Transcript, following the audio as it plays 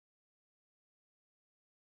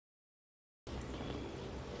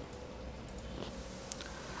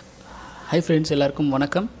Hi friends, எல்லாருக்கும்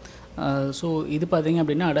வணக்கம். So இது பார்த்தீங்க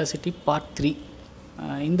அப்படின்னா Audacity பார்ட் 3.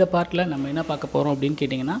 இந்த பார்ட்டில் நம்ம என்ன பார்க்க போகிறோம் அப்படின்னு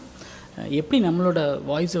கேட்டிங்கன்னா, எப்படி நம்மளோட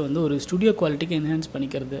வாய்ஸை வந்து ஒரு ஸ்டுடியோ குவாலிட்டிக்கு என்ஹான்ஸ்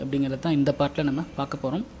பண்ணிக்கிறது அப்படிங்கிறது தான் இந்த பார்ட்டில் நம்ம பார்க்க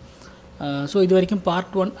போகிறோம். ஸோ இது வரைக்கும்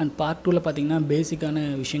பார்ட் 1 அண்ட் பார்ட் 2ல் பார்த்திங்கன்னா பேசிக்கான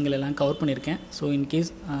விஷயங்கள் எல்லாம் கவர் பண்ணியிருக்கேன். ஸோ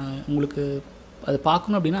இன்கேஸ் உங்களுக்கு அது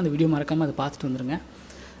பார்க்கணும் அப்படின்னா அந்த வீடியோ மறக்காமல் அதை பார்த்துட்டு வந்துடுங்க.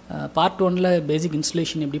 பார்ட் 1ல் பேசிக்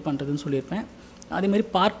இன்ஸ்டலேஷன் எப்படி பண்ணுறதுன்னு சொல்லியிருப்பேன். அதேமாதிரி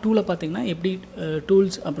பார்ட் 2ல் பார்த்திங்கன்னா எப்படி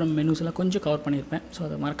டூல்ஸ் அப்புறம் மெனூஸ் எல்லாம் கொஞ்சம் கவர் பண்ணியிருப்பேன். ஸோ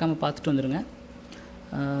அதை மறக்காமல் பார்த்துட்டு வந்துடுங்க.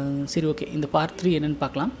 சரி, ஓகே, இந்த பார்ட் 3 என்னென்னு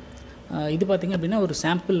பார்க்கலாம். இது பார்த்திங்க அப்படின்னா ஒரு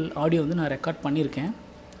சாம்பிள் ஆடியோ வந்து நான் ரெக்கார்ட் பண்ணியிருக்கேன்.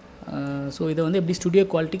 ஸோ இதை வந்து எப்படி ஸ்டுடியோ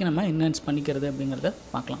குவாலிட்டிக்கு நம்ம என்ஹான்ஸ் பண்ணிக்கிறது அப்படிங்கிறத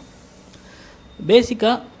பார்க்கலாம்.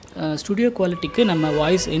 பேசிக்காக ஸ்டுடியோ குவாலிட்டிக்கு நம்ம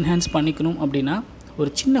வாய்ஸ் என்ஹான்ஸ் பண்ணிக்கணும் அப்படின்னா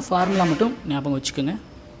ஒரு சின்ன ஃபார்முலா மட்டும் ஞாபகம் வச்சுக்கோங்க.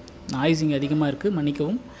 நாய்ஸிங் அதிகமாக இருக்குது,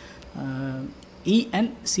 மன்னிக்கவும்.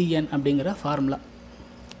 ENCN அப்படிங்கிற ஃபார்முலா.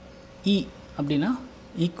 இ அப்படின்னா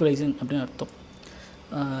ஈக்குவலைசிங் அப்படின்னு அர்த்தம்.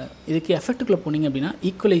 இதுக்கு எஃபெக்ட்டுக்குள்ளே போனீங்க அப்படின்னா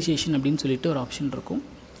ஈக்குவலைசேஷன் அப்படின்னு சொல்லிட்டு ஒரு ஆப்ஷன் இருக்கும்.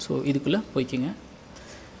 ஸோ இதுக்குள்ளே போய்க்கிங்க.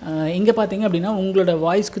 இங்கே பார்த்தீங்க அப்படின்னா உங்களோட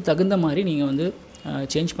வாய்ஸ்க்கு தகுந்த மாதிரி நீங்கள் வந்து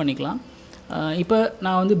சேஞ்ச் பண்ணிக்கலாம். இப்போ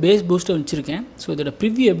நான் வந்து பேஸ் பூஸ்ட்டை வச்சுருக்கேன். ஸோ இதோட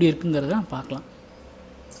ப்ரிவ்யூ எப்படி இருக்குங்கிறத பார்க்கலாம்.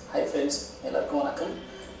 ஹாய் ஃப்ரெண்ட்ஸ், எல்லாருக்கும் வணக்கம்.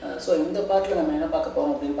 ஸோ இந்த பார்ட்டில் நம்ம என்ன பார்க்க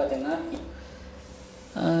போகிறோம் அப்படின்னு பார்த்தீங்கன்னா,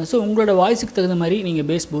 ஸோ உங்களோட வாய்ஸுக்கு தகுந்த மாதிரி நீங்கள்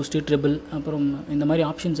பேஸ் பூஸ்ட்டு, ட்ரிபிள், அப்புறம் இந்த மாதிரி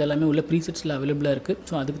ஆப்ஷன்ஸ் எல்லாமே உள்ள ப்ரீசெட்ஸில் அவைலபிளாக இருக்குது.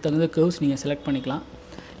 ஸோ அதுக்கு தகுந்த கர்வ்ஸ் நீங்கள் செலக்ட் பண்ணிக்கலாம்.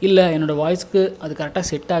 இல்லை என்னோடய வாய்ஸ்க்கு அது கரெக்டாக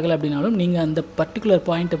செட் ஆகலை அப்படின்னாலும் நீங்கள் அந்த பர்டிகுலர்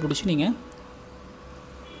பாயிண்ட்டை பிடிச்சி நீங்கள்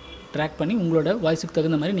ட்ராக் பண்ணி உங்களோட வாய்ஸுக்கு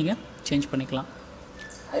தகுந்த மாதிரி நீங்கள் சேஞ்ச் பண்ணிக்கலாம்.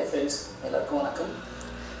 ஹாய் ஃப்ரெண்ட்ஸ், எல்லாருக்கும் வணக்கம்.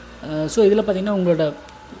 ஸோ இதில் பார்த்திங்கன்னா உங்களோட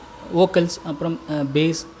வோக்கல்ஸ், அப்புறம்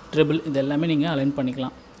பேஸ், ட்ரிபிள் இது எல்லாமே நீங்கள் அலைன்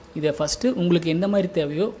பண்ணிக்கலாம். இதை ஃபஸ்ட்டு உங்களுக்கு எந்த மாதிரி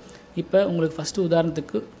தேவையோ, இப்போ உங்களுக்கு ஃபஸ்ட்டு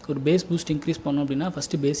உதாரணத்துக்கு ஒரு பேஸ் பூஸ்ட் இன்க்ரீஸ் பண்ணோம் அப்படின்னா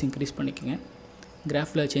ஃபஸ்ட்டு பேஸ் இன்க்ரீஸ் பண்ணிக்கோங்க.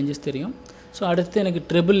 கிராஃபில் சேஞ்சஸ் தெரியும். ஸோ அடுத்து எனக்கு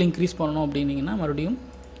ட்ரிபிள் இன்க்ரீஸ் பண்ணணும் அப்படின்னிங்கன்னா மறுபடியும்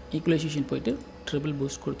ஈக்குவலைசேஷன் போய்ட்டு ட்ரிபிள்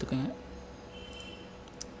பூஸ்ட் கொடுத்துக்கோங்க.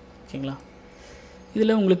 ஓகேங்களா?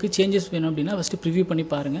 இதில் உங்களுக்கு சேஞ்சஸ் வேணும் அப்படின்னா ஃபஸ்ட்டு ப்ரிவ்யூ பண்ணி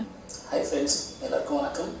பாருங்கள். ஹாய் ஃப்ரெண்ட்ஸ், எல்லாருக்கும்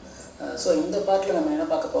வணக்கம். ஸோ இந்த பார்ட்டில் நம்ம என்ன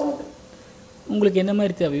பார்க்க போகிறோம் அப்படின்னு உங்களுக்கு என்ன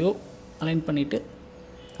மாதிரி தேவையோ அலைன் பண்ணிவிட்டு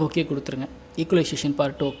ஓகே கொடுத்துருங்க. Equalisation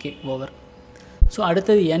part okay, over. So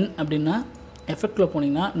அடுத்தது என் அப்படின்னா எஃபெக்டில்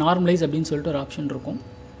போனீங்கன்னா நார்மலைஸ் அப்படின்னு சொல்லிட்டு ஒரு ஆப்ஷன் இருக்கும்.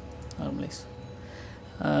 நார்மலைஸ்.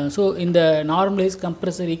 ஸோ இந்த நார்மலைஸ்,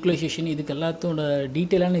 கம்ப்ரஸர், ஈக்குவலைசேஷன் இதுக்கு எல்லாத்தோட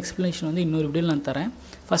டீட்டெயிலான எக்ஸ்ப்ளனேஷன் வந்து இன்னொரு வீடியோவில் நான் தரேன்.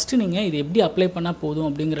 ஃபஸ்ட்டு நீங்கள் இது எப்படி அப்ளை பண்ணால் போதும்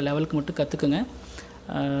அப்படிங்கிற லெவலுக்கு மட்டும் கற்றுக்குங்க.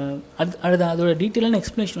 அதோட டீட்டெயிலான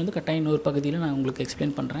எக்ஸ்ப்ளனேஷன் வந்து கட்டாயம் இன்னொரு பகுதியில் நான் உங்களுக்கு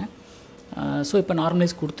எக்ஸ்பிளைன் பண்ணுறேன். ஸோ இப்போ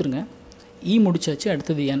நார்மலைஸ் கொடுத்துருங்க. இ முடிச்சாச்சு.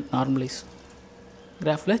 அடுத்தது என், நார்மலைஸ்.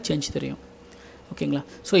 கிராஃபில் சேஞ்ச் தெரியும். ஓகேங்களா?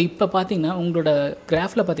 ஸோ இப்போ பார்த்தீங்கன்னா உங்களோட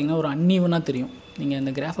கிராஃபில் பார்த்தீங்கன்னா ஒரு அன்ஈவனாக தெரியும். நீங்கள்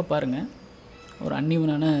இந்த கிராஃபை பாருங்கள், ஒரு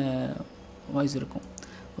அன்ஈவனான வாய்ஸ் இருக்கும்.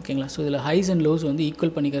 ஓகேங்களா? ஸோ இதில் ஹைஸ் அண்ட் லோஸ் வந்து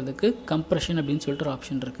ஈக்குவல் பண்ணிக்கிறதுக்கு கம்ப்ரெஷன் அப்படின்னு சொல்லிட்டு ஒரு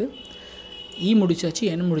ஆப்ஷன் இருக்குது. இ முடிச்சாச்சு,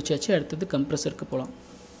 என் முடிச்சாச்சு. அடுத்தது கம்ப்ரெஸருக்கு போகலாம்.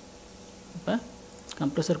 இப்போ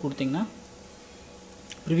கம்ப்ரெஸர் கொடுத்திங்கன்னா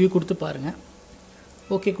ரிவ்யூ கொடுத்து பாருங்கள்.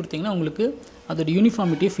 ஓகே கொடுத்திங்கன்னா உங்களுக்கு அதோட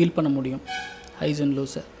யூனிஃபார்மிட்டியை ஃபீல் பண்ண முடியும், ஹைஸ் அண்ட்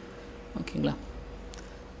லோஸை. ஓகேங்களா?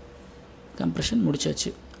 கம்ப்ரெஷன் முடிச்சாச்சு.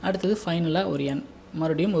 அடுத்தது ஃபைனலாக ஒரு என்,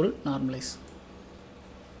 மறுபடியும் ஒரு நார்மலைஸ்.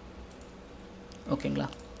 ஓகேங்களா?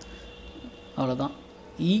 அவ்வளோதான்.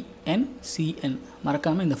 ENCN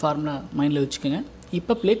மறக்காமல் இந்த ஃபார்முலா மைண்டில் வச்சுக்கோங்க.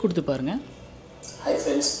 இப்போ ப்ளே கொடுத்து பாருங்கள். ஹாய்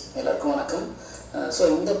ஃப்ரெண்ட்ஸ், எல்லாருக்கும் வணக்கம். ஸோ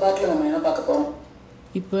இந்த பார்ட்டில் நம்ம என்ன பார்க்க போகிறோம்.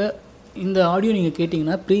 இப்போ இந்த ஆடியோ நீங்கள்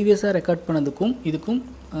கேட்டிங்கன்னா ப்ரீவியஸாக ரெக்கார்ட் பண்ணதுக்கும் இதுக்கும்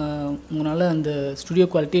உங்களால் அந்த ஸ்டுடியோ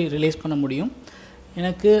குவாலிட்டி ரிலைஸ் பண்ண முடியும்.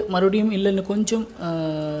 எனக்கு மறுபடியும் இல்லைன்னு கொஞ்சம்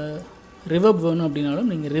ரிவர்ப் வேணும் அப்படின்னாலும்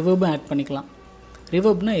நீங்கள் ரிவர்பும் ஆட் பண்ணிக்கலாம்.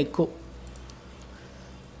 ரிவர்ப்னா எக்கோ.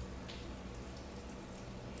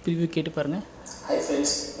 ப்ரிவ்யூ கேட்டு பாருங்கள். ஹாய்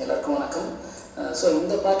ஃப்ரெண்ட்ஸ், எல்லாருக்கும் வணக்கம். ஸோ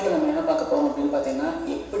இந்த பார்ட்டில் நம்ம என்ன பார்க்க போகிறோம் அப்படின்னு பார்த்தீங்கன்னா,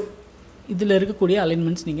 எப்படி இதில் இருக்கக்கூடிய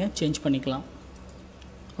அலைன்மெண்ட்ஸ் நீங்கள் சேஞ்ச் பண்ணிக்கலாம்.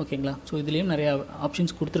 ஓகேங்களா? ஸோ இதுலேயும் நிறையா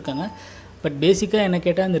ஆப்ஷன்ஸ் கொடுத்துருக்காங்க. பட் பேசிக்காக என்ன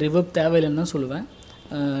கேட்டால் இந்த ரிவர்ப் தேவையில்லைன்னு தான் சொல்லுவேன்.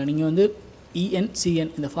 நீங்கள் வந்து ENCN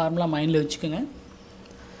இந்த ஃபார்முலா மைண்டில் வச்சுக்கோங்க.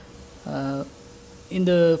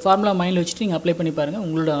 இந்த ஃபார்முலா மைண்டில் வச்சுட்டு நீங்கள் அப்ளை பண்ணி பாருங்கள்.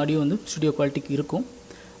 உங்களோட ஆடியோ வந்து ஸ்டுடியோ குவாலிட்டிக்கு இருக்கும்.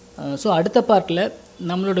 ஸோ அடுத்த பார்ட்டில்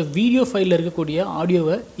நம்மளோட வீடியோ ஃபைலில் இருக்கக்கூடிய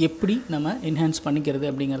ஆடியோவை எப்படி நம்ம என்ஹான்ஸ் பண்ணிக்கிறது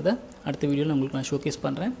அப்படிங்கிறத அடுத்த வீடியோவில் உங்களுக்கு நான் ஷோகேஸ்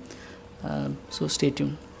பண்ணுறேன். So stay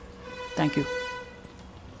tune. தேங்க்யூ.